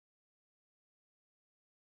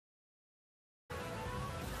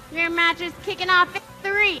Your match is kicking off in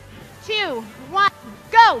 3, 2, 1,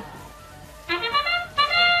 go!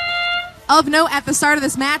 Of note, at the start of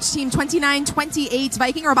this match, Team 2928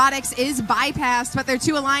 Viking Robotics is bypassed, but their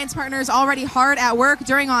two alliance partners already hard at work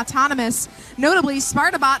during Autonomous. Notably,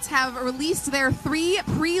 Spartabots have released their 3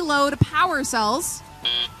 preload power cells,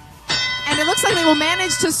 and it looks like they will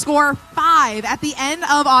manage to score 5 at the end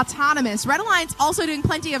of Autonomous. Red Alliance also doing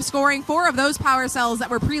plenty of scoring, 4 of those power cells that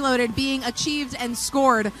were preloaded being achieved and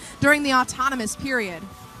scored during the Autonomous period.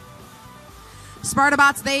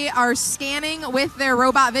 Spartabots, they are scanning with their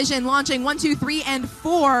robot vision, launching 1, 2, 3, and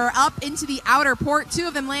 4 up into the outer port. 2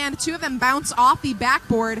 of them land, 2 of them bounce off the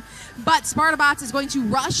backboard, but Spartabots is going to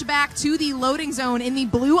rush back to the loading zone in the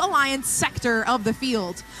Blue Alliance sector of the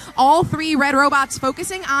field. All 3 red robots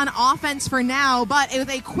focusing on offense for now, but with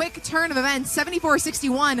a quick turn of events,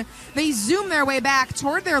 7461, they zoom their way back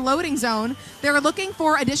toward their loading zone. They're looking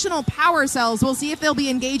for additional power cells. We'll see if they'll be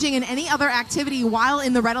engaging in any other activity while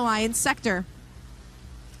in the Red Alliance sector.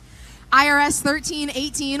 IRS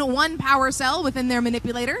 1318, 1 power cell within their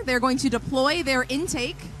manipulator. They're going to deploy their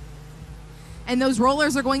intake, and those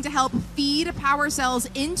rollers are going to help feed power cells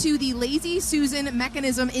into the Lazy Susan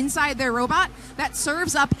mechanism inside their robot that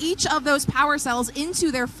serves up each of those power cells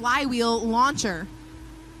into their flywheel launcher.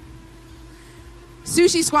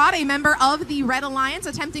 Sushi Squad, a member of the Red Alliance,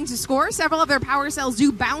 attempting to score. Several of their power cells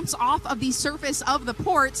do bounce off of the surface of the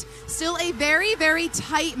port. Still a very, very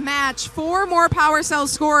tight match. 4 more power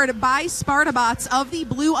cells scored by Spartabots of the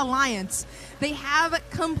Blue Alliance. They have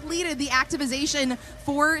completed the activation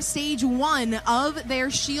for stage 1 of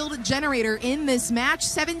their shield generator in this match.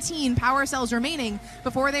 17 power cells remaining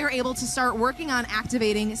before they are able to start working on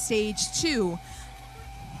activating stage 2.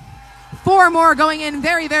 4 more going in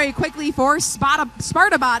very, very quickly for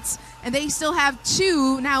Spartabots, and they still have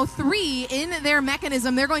 2, now 3 in their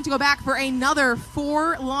mechanism. They're going to go back for another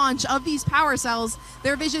 4 launch of these power cells.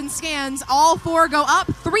 Their vision scans, all 4 go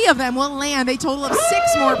up, 3 of them will land, a total of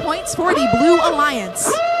 6 more points for the Blue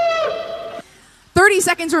Alliance. 30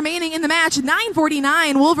 seconds remaining in the match.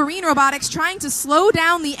 9:49, Wolverine Robotics trying to slow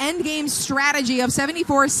down the endgame strategy of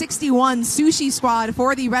 7461 Sushi Squad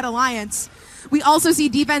for the Red Alliance. We also see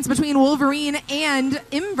defense between Wolverine and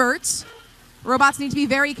Invert. Robots need to be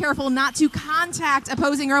very careful not to contact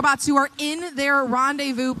opposing robots who are in their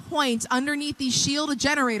rendezvous point underneath the shield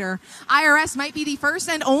generator. IRS might be the first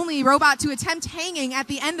and only robot to attempt hanging at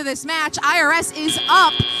the end of this match. IRS is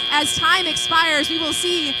up as time expires. We will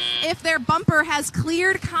see if their bumper has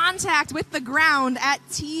cleared contact with the ground at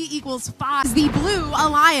T=5. The Blue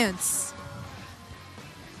Alliance.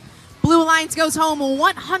 Blue Alliance goes home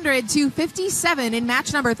 100-57 in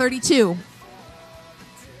match number 32.